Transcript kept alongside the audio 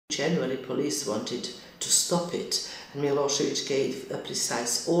January, police wanted to stop it, and Milosevic gave a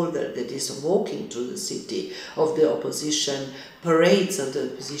precise order that is walking through the city of the opposition, parades of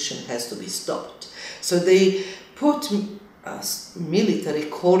the opposition has to be stopped. So they put a military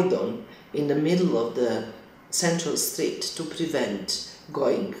cordon in the middle of the central street to prevent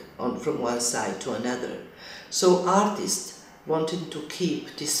going on from one side to another. So artists wanted to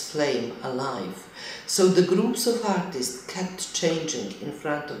keep this flame alive. So the groups of artists kept changing in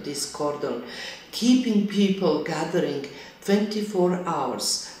front of this cordon, keeping people gathering 24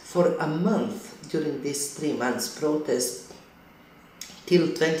 hours for a month during this 3 months protest till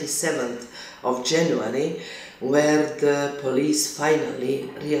 27th of January, where the police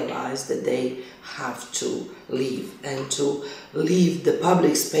finally realized that they have to leave and to leave the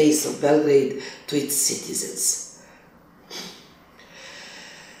public space of Belgrade to its citizens.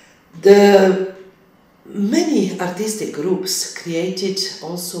 The many artistic groups created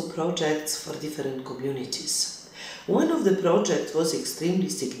also projects for different communities. One of the projects was extremely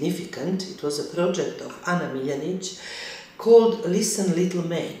significant. It was a project of Anna Miljanic called Listen Little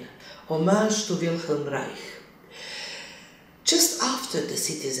Man, homage to Wilhelm Reich. Just after the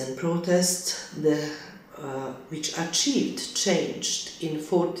citizen protest, which achieved change in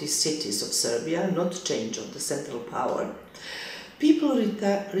 40 cities of Serbia, not change of the central power, people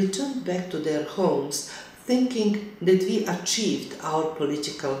returned back to their homes thinking that we achieved our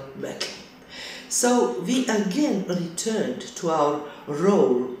political battle. So we again returned to our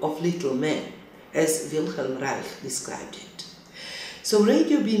role of little men, as Wilhelm Reich described it. So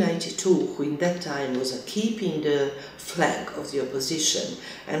Radio B92, who in that time was keeping the flag of the opposition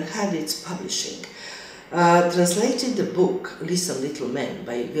and had its publishing, translated the book Listen Little Man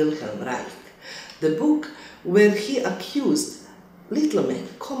by Wilhelm Reich, the book where he accused little men,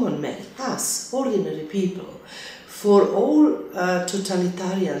 common men, us, ordinary people, for all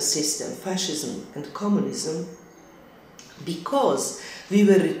totalitarian system, fascism and communism, because we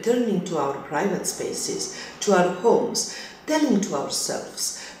were returning to our private spaces, to our homes, telling to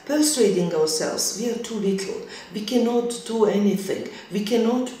ourselves, persuading ourselves, we are too little, we cannot do anything, we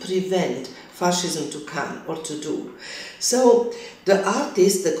cannot prevent fascism to come or to do. So the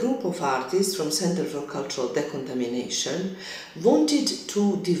artists, the group of artists from Center for Cultural Decontamination wanted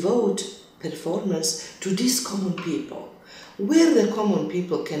to devote performance to these common people. Where the common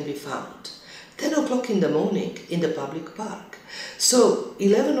people can be found? 10 o'clock in the morning in the public park. So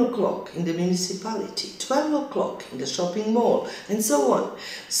 11 o'clock in the municipality, 12 o'clock in the shopping mall, and so on.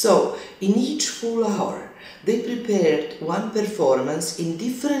 So in each full hour, they prepared one performance in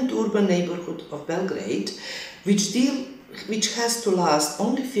different urban neighborhood of Belgrade, which has to last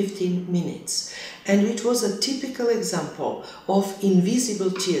only 15 minutes, and which was a typical example of invisible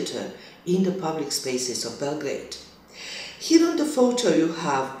theater in the public spaces of Belgrade. Here on the photo you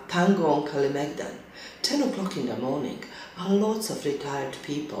have Tango on Kalemegdan, 10 o'clock in the morning. Lots of retired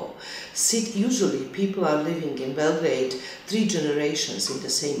people. Usually people are living in Belgrade 3 generations in the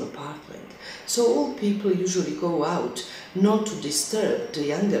same apartment. So old people usually go out not to disturb the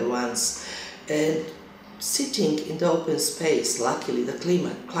younger ones, and sitting in the open space, luckily the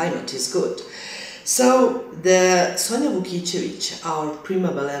climate is good. So the Sonja Vukicevic, our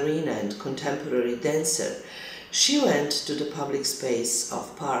prima ballerina and contemporary dancer, she went to the public space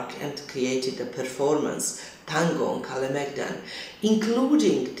of park and created a performance, Tango on Kalemegdan,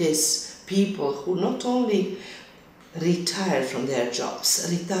 including these people who not only retired from their jobs,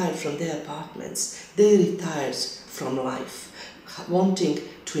 retired from their apartments, they retired from life, wanting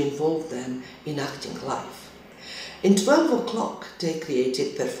to involve them in acting life. In 12 o'clock, they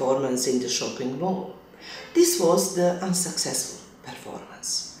created performance in the shopping mall. This was the unsuccessful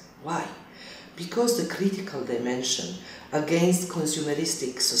performance. Why? Because the critical dimension against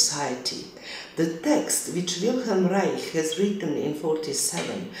consumeristic society, the text which Wilhelm Reich has written in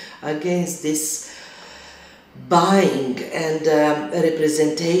 1947 against this buying and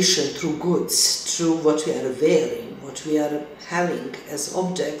representation through goods, through what we are wearing, what we are having as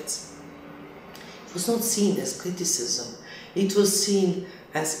objects, it was not seen as criticism. It was seen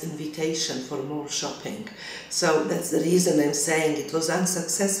as invitation for more shopping. So that's the reason I'm saying it was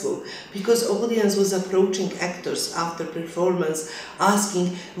unsuccessful, because audience was approaching actors after performance asking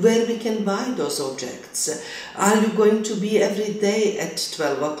where we can buy those objects. Are you going to be every day at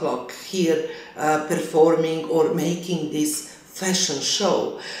 12 o'clock here performing or making this fashion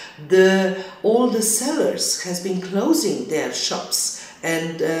show? All the sellers has been closing their shops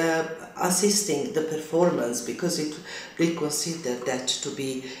and assisting the performance because they consider that to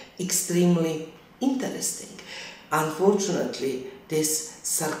be extremely interesting. Unfortunately, this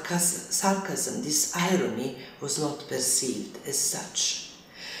sarcasm, this irony was not perceived as such.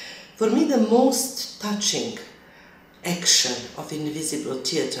 For me, the most touching action of Invisible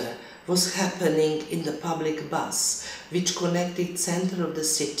Theatre was happening in the public bus, which connected center of the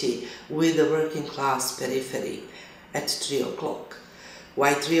city with the working class periphery at 3 o'clock.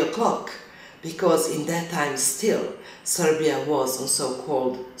 Why 3 o'clock? Because in that time still, Serbia was on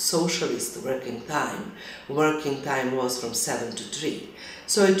so-called socialist working time. Working time was from 7 to 3.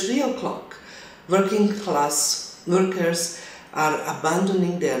 So at 3 o'clock, working class workers are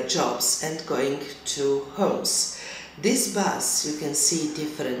abandoning their jobs and going to homes. This bus, you can see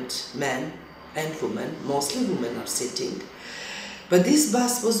different men and women, mostly women are sitting. But this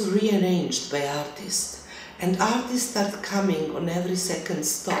bus was rearranged by artists, and artists start coming on every second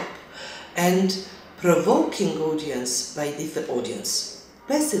stop and provoking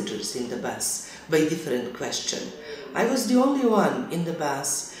passengers in the bus by different questions. I was the only one in the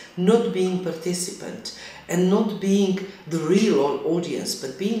bus not being participant and not being the real audience,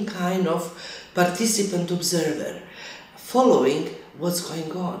 but being kind of participant observer, following what's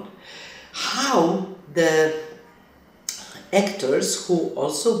going on. How the actors, who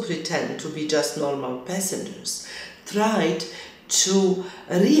also pretend to be just normal passengers, tried to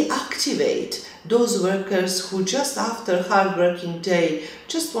reactivate those workers who just after a hard working day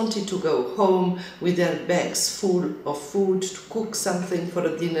just wanted to go home with their bags full of food, to cook something for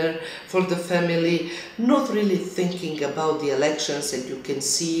a dinner for the family, not really thinking about the elections. And you can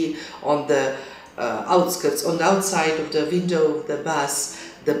see on the outskirts, on the outside of the window of the bus,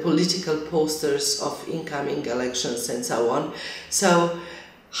 the political posters of incoming elections and so on. So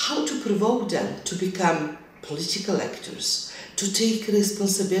how to provoke them to become political actors, to take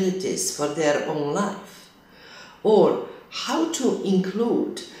responsibilities for their own life, or how to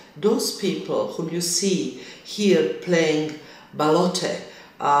include those people whom you see here playing balote,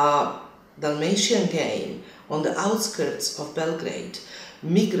 a Dalmatian game on the outskirts of Belgrade,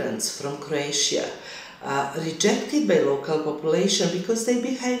 migrants from Croatia, rejected by local population because they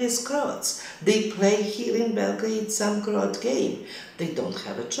behave as Croats. They play here in Belgrade some Croat game. They don't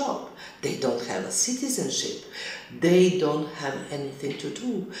have a job. They don't have a citizenship. They don't have anything to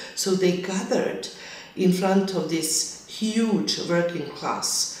do. So they gathered in front of these huge working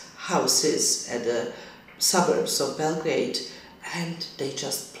class houses at the suburbs of Belgrade, and they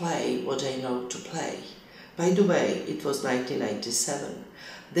just play what they know to play. By the way, it was 1997.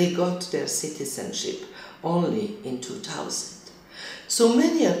 They got their citizenship only in 2000. So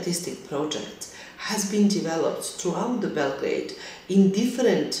many artistic projects has been developed throughout the Belgrade in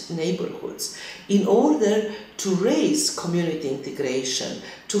different neighborhoods in order to raise community integration,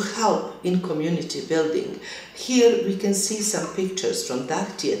 to help in community building. Here we can see some pictures from Dark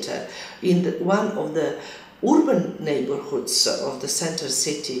Theatre in one of the urban neighborhoods of the center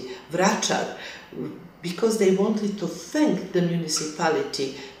city, Vračar, because they wanted to thank the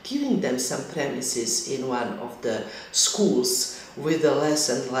municipality giving them some premises in one of the schools with less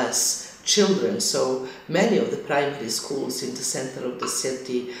and less children. So many of the primary schools in the center of the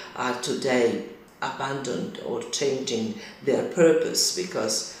city are today abandoned or changing their purpose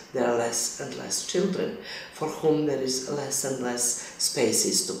because there are less and less children for whom there is less and less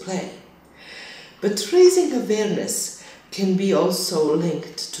spaces to play. But raising awareness can be also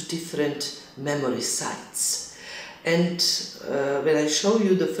linked to different memory sites. And when I show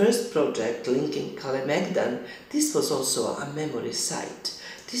you the first project linking Kalemegdan, this was also a memory site.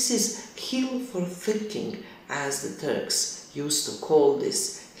 This is hill for thinking, as the Turks used to call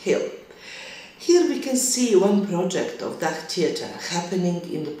this hill. Here we can see one project of Dark Theatre happening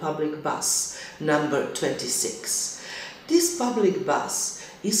in the public bus, number 26. This public bus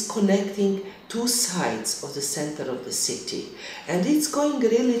is connecting two sides of the center of the city, and it's going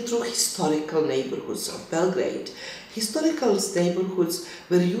really through historical neighborhoods of Belgrade. Historical neighborhoods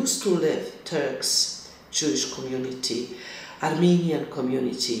where used to live Turks, Jewish community, Armenian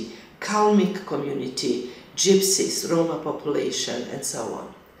community, Kalmyk community, Gypsies, Roma population, and so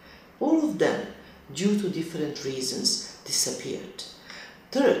on. All of them, due to different reasons, disappeared.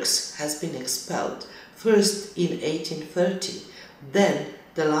 Turks has been expelled, first in 1830, then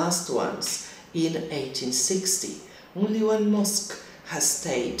the last ones in 1860. Only one mosque has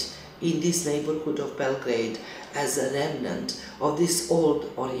stayed in this neighborhood of Belgrade as a remnant of this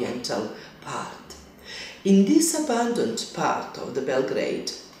old oriental part. In this abandoned part of the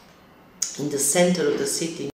Belgrade, in the center of the city,